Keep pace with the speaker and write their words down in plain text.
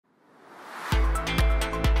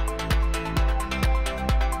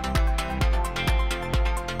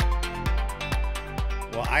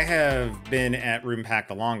I have been at Roompact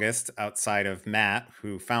the longest outside of Matt,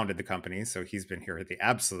 who founded the company. So he's been here the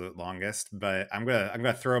absolute longest. But I'm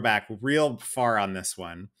gonna throw back real far on this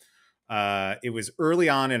one. It was early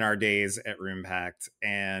on in our days at Roompact,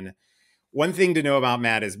 and one thing to know about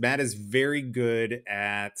Matt is very good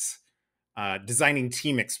at designing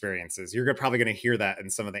team experiences. You're probably going to hear that in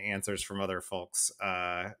some of the answers from other folks,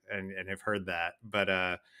 and have heard that.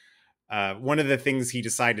 But one of the things he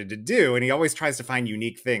decided to do, and he always tries to find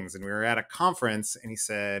unique things. And we were at a conference, and he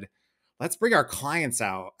said, "Let's bring our clients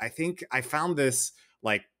out. I think I found this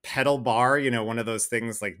like pedal bar, one of those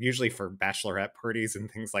things like usually for bachelorette parties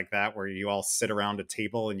and things like that, where you all sit around a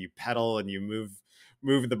table and you pedal and you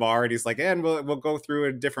move the bar." And he's like, "And we'll go through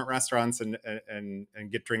in different restaurants and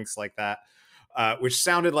get drinks like that," which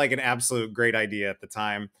sounded like an absolute great idea at the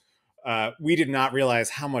time. We did not realize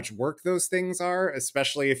how much work those things are,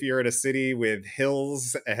 especially if you're in a city with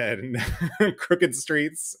hills and crooked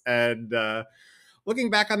streets. And looking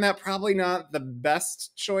back on that, probably not the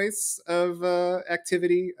best choice of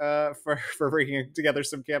activity for bringing together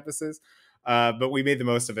some campuses. But we made the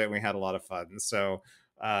most of it, and we had a lot of fun. So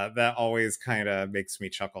that always kind of makes me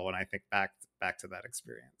chuckle when I think back to that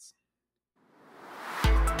experience.